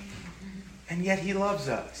imagine. And yet he loves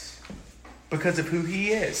us because of who he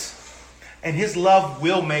is. And his love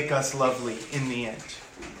will make us lovely in the end.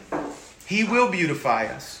 He will beautify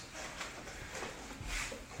us.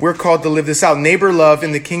 We're called to live this out. Neighbor love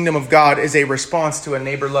in the kingdom of God is a response to a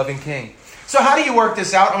neighbor-loving king. So how do you work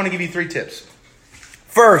this out? I want to give you 3 tips.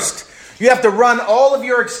 First, you have to run all of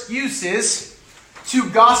your excuses to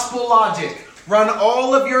gospel logic. Run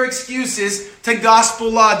all of your excuses to gospel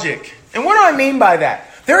logic. And what do I mean by that?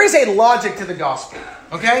 There is a logic to the gospel,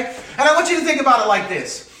 okay? And I want you to think about it like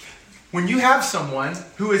this. When you have someone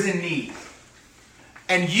who is in need,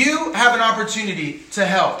 and you have an opportunity to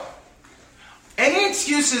help, any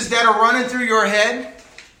excuses that are running through your head,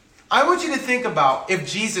 I want you to think about if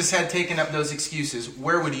Jesus had taken up those excuses,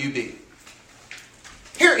 where would you be?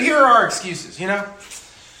 Here are our excuses, we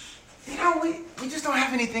just don't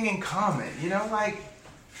have anything in common,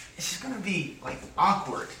 it's just going to be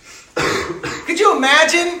awkward. Could you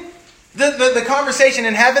imagine the conversation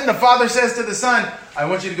in heaven? The Father says to the Son, I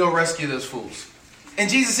want you to go rescue those fools. And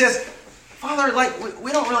Jesus says, Father,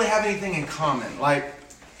 we don't really have anything in common.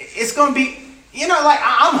 It's going to be,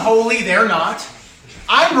 I'm holy, they're not.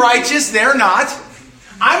 I'm righteous, they're not.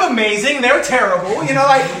 I'm amazing, they're terrible. We don't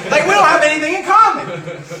have anything in common.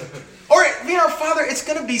 Or, Father, it's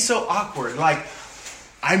going to be so awkward.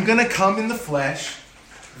 I'm going to come in the flesh.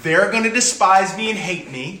 They're going to despise me and hate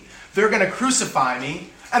me. They're going to crucify me.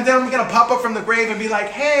 And then I'm going to pop up from the grave and be like,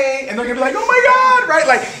 hey. And they're going to be like, oh my God,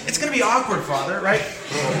 right? It's going to be awkward, Father, right?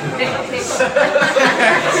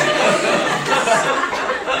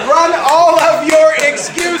 Run all of your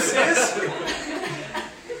excuses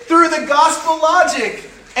through the gospel logic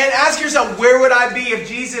and ask yourself, where would I be if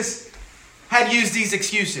Jesus had used these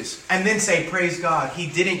excuses? And then say, praise God, he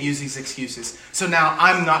didn't use these excuses. So now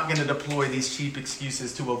I'm not going to deploy these cheap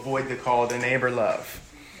excuses to avoid the call to neighbor love.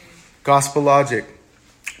 Gospel logic.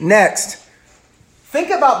 Next, think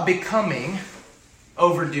about becoming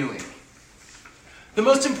overdoing. The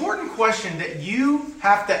most important question that you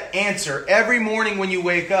have to answer every morning when you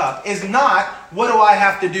wake up is not, what do I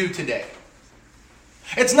have to do today?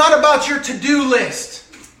 It's not about your to-do list.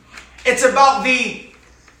 It's about the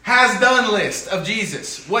has-done list of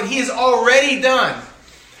Jesus. What he has already done.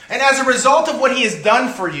 And as a result of what he has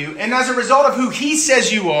done for you, and as a result of who he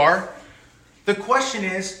says you are, the question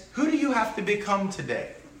is, who do you have to become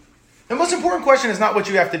today? The most important question is not what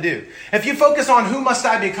you have to do. If you focus on who must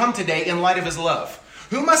I become today in light of his love,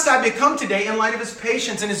 who must I become today in light of his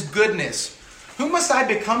patience and his goodness, who must I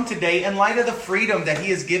become today in light of the freedom that he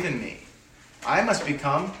has given me? I must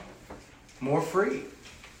become more free.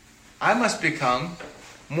 I must become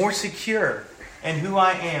more secure in who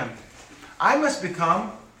I am. I must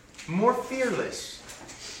become more fearless.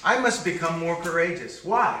 I must become more courageous.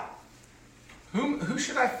 Why? Who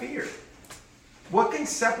should I fear? What can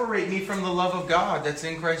separate me from the love of God that's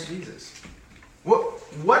in Christ Jesus?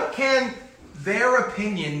 What can their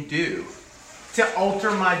opinion do to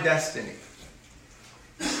alter my destiny?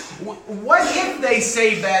 What if they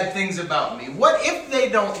say bad things about me? What if they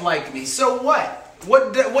don't like me? So what?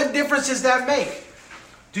 What difference does that make?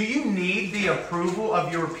 Do you need the approval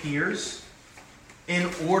of your peers in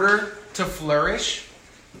order to flourish?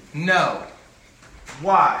 No.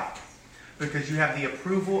 Why? Because you have the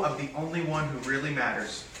approval of the only one who really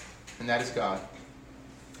matters, and that is God.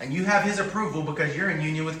 And you have his approval because you're in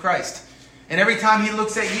union with Christ. And every time he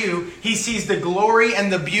looks at you, he sees the glory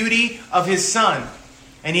and the beauty of his Son,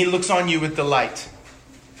 and he looks on you with delight.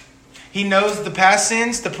 He knows the past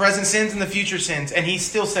sins, the present sins, and the future sins, and he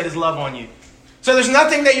still set his love on you. So there's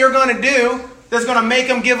nothing that you're going to do that's going to make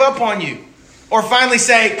him give up on you. Or finally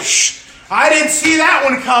say, I didn't see that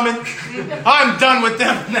one coming. I'm done with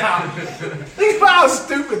them now. Think about how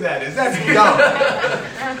stupid that is. That's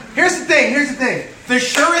dumb. Here's the thing. The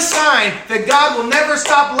surest sign that God will never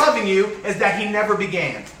stop loving you is that He never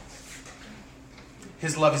began.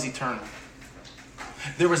 His love is eternal.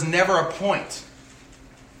 There was never a point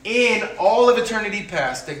in all of eternity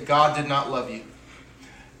past that God did not love you.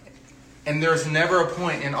 And there's never a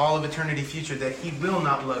point in all of eternity future that He will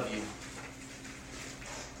not love you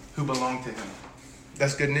who belong to Him.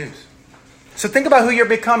 That's good news. So think about who you're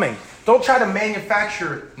becoming. Don't try to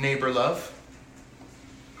manufacture neighbor love.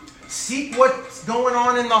 Seek what's going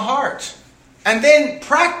on in the heart. And then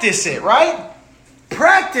practice it, right?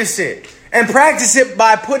 Practice it. And practice it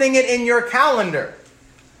by putting it in your calendar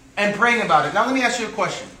and praying about it. Now let me ask you a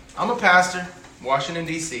question. I'm a pastor, Washington,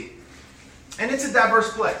 D.C. And it's a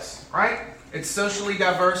diverse place, right? It's socially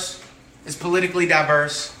diverse. It's politically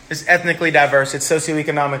diverse. It's ethnically diverse. It's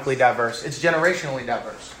socioeconomically diverse. It's generationally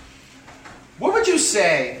diverse. What would you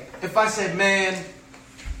say if I said, man,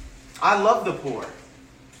 I love the poor?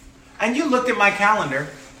 And you looked at my calendar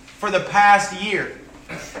for the past year,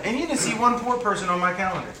 and you didn't see one poor person on my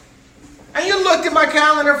calendar. And you looked at my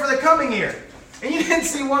calendar for the coming year, and you didn't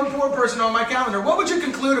see one poor person on my calendar. What would you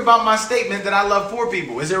conclude about my statement that I love poor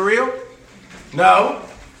people? Is it real? No.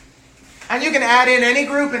 And you can add in any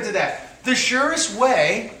group into that. The surest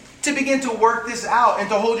way to begin to work this out and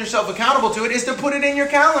to hold yourself accountable to it is to put it in your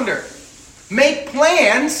calendar. Make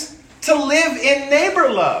plans to live in neighbor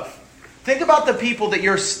love. Think about the people that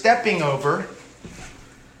you're stepping over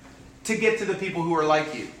to get to the people who are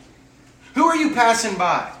like you. Who are you passing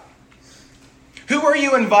by? Who are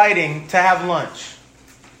you inviting to have lunch?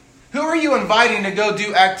 Who are you inviting to go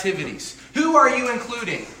do activities? Who are you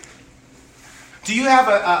including? Do you have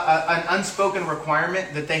an unspoken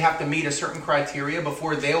requirement that they have to meet a certain criteria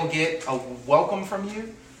before they'll get a welcome from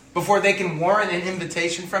you? Before they can warrant an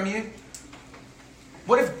invitation from you?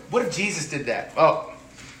 What if Jesus did that? Oh,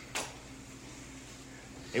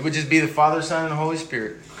 it would just be the Father, Son, and the Holy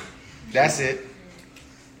Spirit. That's it.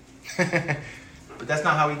 But that's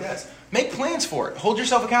not how He does. Make plans for it. Hold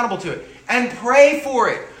yourself accountable to it. And pray for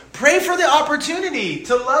it. Pray for the opportunity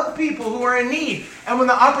to love people who are in need. And when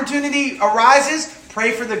the opportunity arises,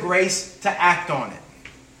 pray for the grace to act on it.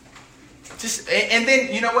 And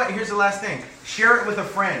then, you know what? Here's the last thing. Share it with a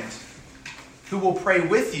friend who will pray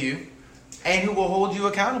with you and who will hold you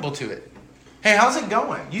accountable to it. Hey, how's it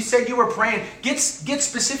going? You said you were praying. Get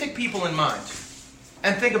specific people in mind.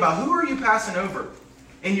 And think about, who are you passing over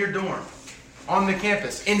in your dorm, on the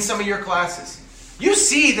campus, in some of your classes? You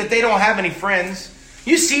see that they don't have any friends.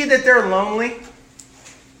 You see that they're lonely.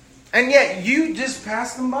 And yet you just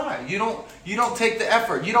pass them by. You don't take the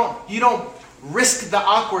effort. You don't risk the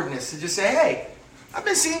awkwardness to just say, hey, I've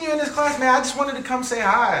been seeing you in this class, man. I just wanted to come say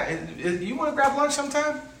hi. You want to grab lunch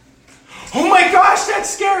sometime? Oh my gosh, that's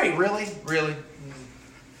scary. Really? Really?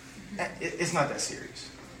 It's not that serious.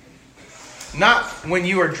 Not when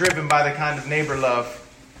you are driven by the kind of neighbor love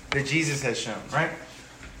that Jesus has shown, right?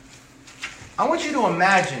 I want you to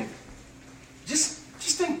imagine, just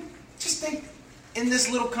think in this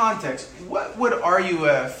little context, what would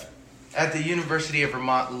RUF at the University of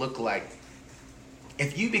Vermont look like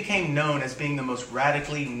if you became known as being the most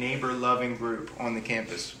radically neighbor-loving group on the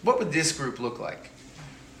campus? What would this group look like?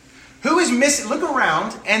 Who is missing? Look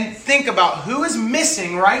around and think about who is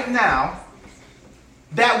missing right now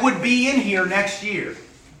that would be in here next year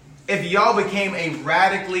if y'all became a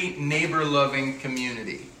radically neighbor-loving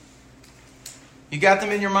community. You got them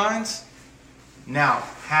in your minds? Now,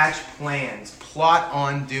 hatch plans. Plot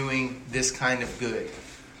on doing this kind of good.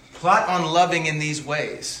 Plot on loving in these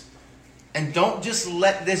ways. And don't just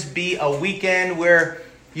let this be a weekend where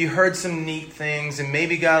you heard some neat things and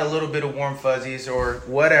maybe got a little bit of warm fuzzies or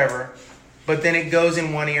whatever, but then it goes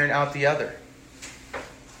in one ear and out the other.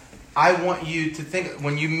 I want you to think,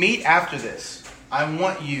 when you meet after this, I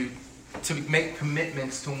want you to make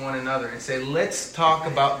commitments to one another and say, let's talk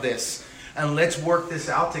about this and let's work this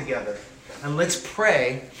out together. And let's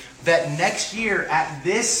pray that next year at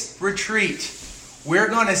this retreat, we're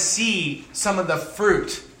going to see some of the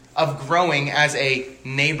fruit of growing as a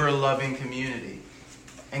neighbor-loving community.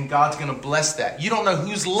 And God's going to bless that. You don't know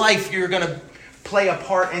whose life you're going to play a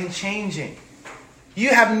part in changing. You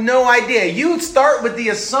have no idea. You start with the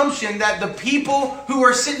assumption that the people who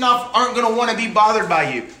are sitting off aren't going to want to be bothered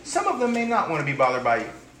by you. Some of them may not want to be bothered by you.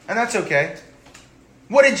 And that's okay.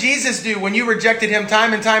 What did Jesus do when you rejected Him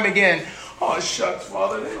time and time again? Oh, shucks,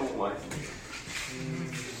 Father, they don't like me.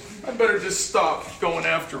 I better just stop going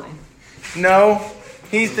after them. No,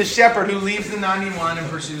 He's the shepherd who leaves the 91 and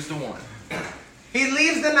pursues the one. He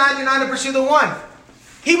leaves the 99 to pursue the one.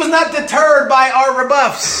 He was not deterred by our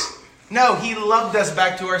rebuffs. No, he loved us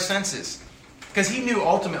back to our senses. Because he knew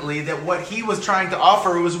ultimately that what he was trying to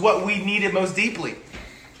offer was what we needed most deeply.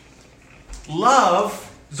 Love.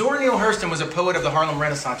 Zora Neale Hurston was a poet of the Harlem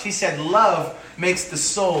Renaissance. She said, love makes the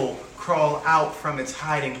soul crawl out from its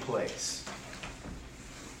hiding place.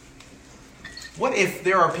 What if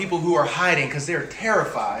there are people who are hiding because they're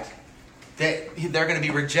terrified that they're going to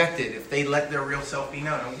be rejected if they let their real self be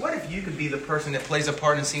known? And what if you could be the person that plays a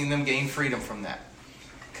part in seeing them gain freedom from that?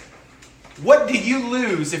 What do you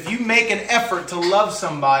lose if you make an effort to love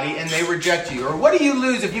somebody and they reject you? Or what do you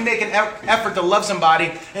lose if you make an effort to love somebody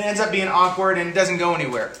and it ends up being awkward and it doesn't go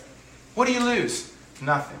anywhere? What do you lose?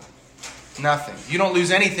 Nothing. Nothing. You don't lose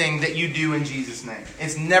anything that you do in Jesus' name.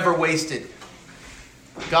 It's never wasted.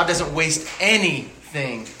 God doesn't waste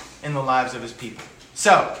anything in the lives of his people.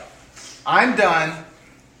 So, I'm done,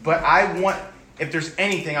 but if there's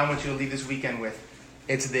anything I want you to leave this weekend with,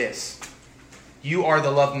 it's this. You are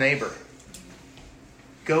the loved neighbor.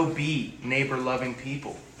 Go be neighbor-loving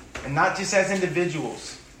people. And not just as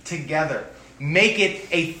individuals, together. Make it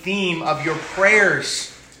a theme of your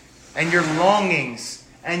prayers and your longings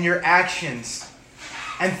and your actions.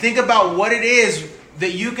 And think about what it is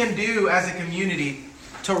that you can do as a community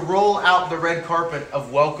to roll out the red carpet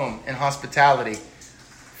of welcome and hospitality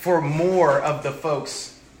for more of the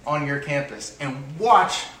folks on your campus. And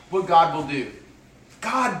watch what God will do.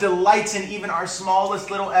 God delights in even our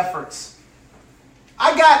smallest little efforts.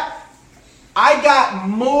 I got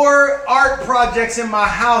more art projects in my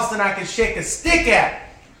house than I can shake a stick at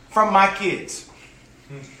from my kids.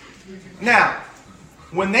 Now,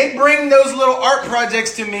 when they bring those little art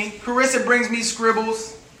projects to me, Carissa brings me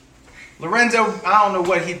scribbles. Lorenzo, I don't know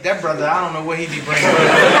what he'd be bringing.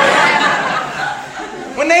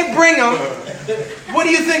 When they bring them, what do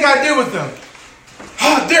you think I do with them?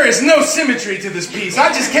 Oh, there is no symmetry to this piece. I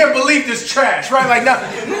just can't believe this trash, right? Like, no.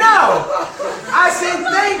 I said,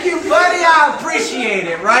 thank you, buddy. I appreciate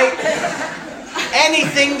it, right?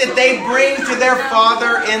 Anything that they bring to their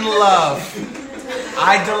father in love,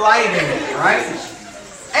 I delight in it, right?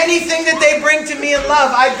 Anything that they bring to me in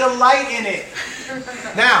love, I delight in it.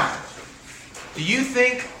 Now, do you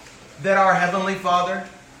think that our Heavenly Father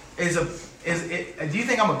do you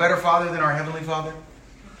think I'm a better father than our Heavenly Father?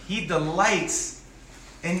 He delights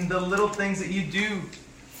in the little things that you do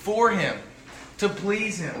for him, to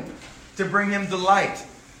please him, to bring him delight.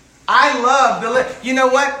 I love you know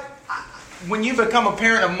what? When you become a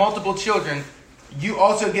parent of multiple children, you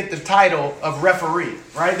also get the title of referee,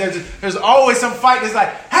 right? There's always some fight that's like,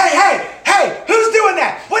 hey, who's doing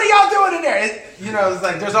that? What are y'all doing in there? It's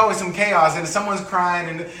like there's always some chaos and someone's crying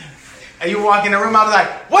and you walk in the room, I was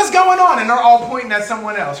like, what's going on? And they're all pointing at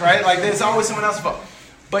someone else, right? Like there's always someone else's fault.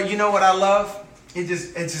 But you know what I love? It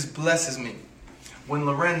just blesses me when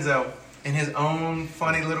Lorenzo, in his own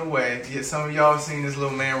funny little way, some of y'all have seen this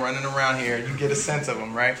little man running around here, you get a sense of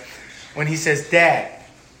him, right? When he says, Dad,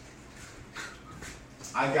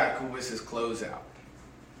 I got Carissa's clothes out.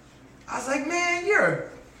 I was like, man,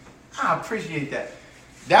 I appreciate that.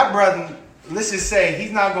 That brother, let's just say,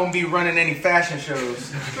 he's not going to be running any fashion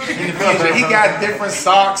shows in the future. He got different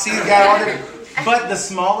socks, he's got all different. But the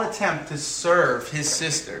small attempt to serve his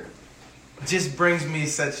sister just brings me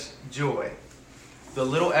such joy. The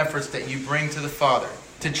little efforts that you bring to the Father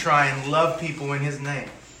to try and love people in his name,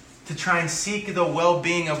 to try and seek the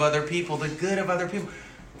well-being of other people, the good of other people.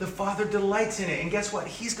 The Father delights in it. And guess what?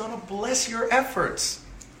 He's going to bless your efforts.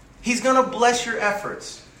 He's going to bless your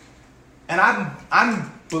efforts. And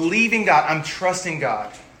I'm believing God, I'm trusting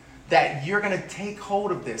God that you're going to take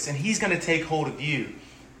hold of this and he's going to take hold of you.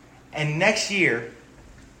 And next year,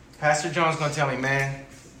 Pastor John's going to tell me, man,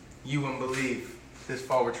 you wouldn't believe this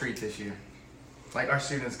fall retreat this year. Like our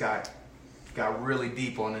students got really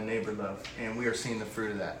deep on the neighbor love, and we are seeing the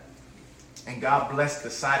fruit of that. And God bless the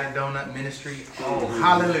cider donut ministry. Oh,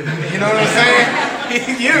 hallelujah. You know what I'm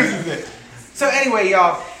saying? He uses it. So anyway,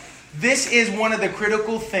 y'all, this is one of the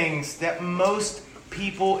critical things that most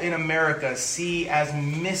people in America see as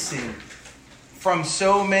missing from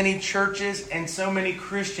so many churches and so many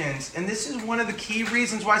Christians. And this is one of the key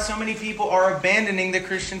reasons why so many people are abandoning the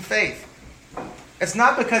Christian faith. It's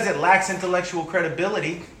not because it lacks intellectual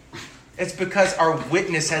credibility. It's because our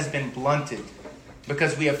witness has been blunted.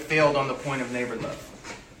 Because we have failed on the point of neighbor love.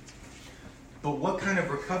 But what kind of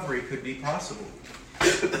recovery could be possible?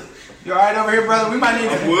 You all right over here, brother? We might need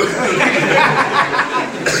to...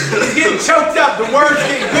 He's getting choked up. The words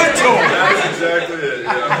getting good to him. That's exactly it.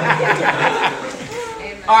 Yeah.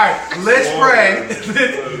 All right, let's pray.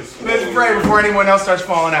 Let's pray before anyone else starts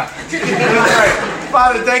falling out. Let's pray.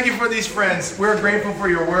 Father, thank you for these friends. We're grateful for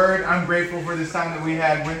your word. I'm grateful for this time that we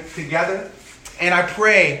had together. And I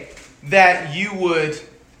pray that you would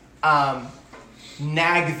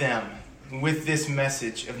nag them with this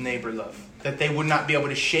message of neighbor love. That they would not be able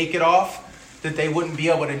to shake it off. That they wouldn't be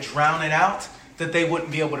able to drown it out. That they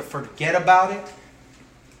wouldn't be able to forget about it.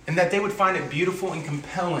 And that they would find it beautiful and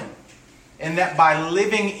compelling. And that by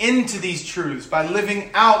living into these truths, by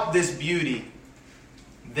living out this beauty,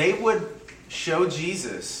 they would show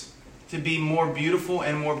Jesus to be more beautiful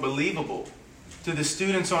and more believable to the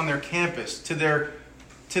students on their campus, to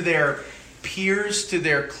their peers, to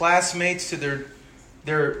their classmates, to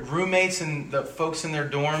their roommates and the folks in their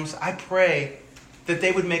dorms. I pray that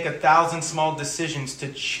they would make 1,000 small decisions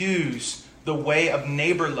to choose the way of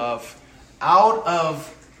neighbor love out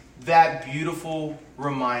of that beautiful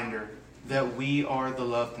reminder that we are the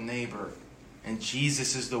loved neighbor. And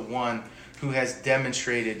Jesus is the one who has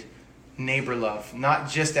demonstrated neighbor love, not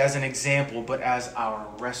just as an example, but as our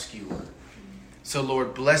rescuer. So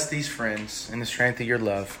Lord, bless these friends in the strength of your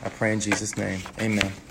love. I pray in Jesus' name. Amen.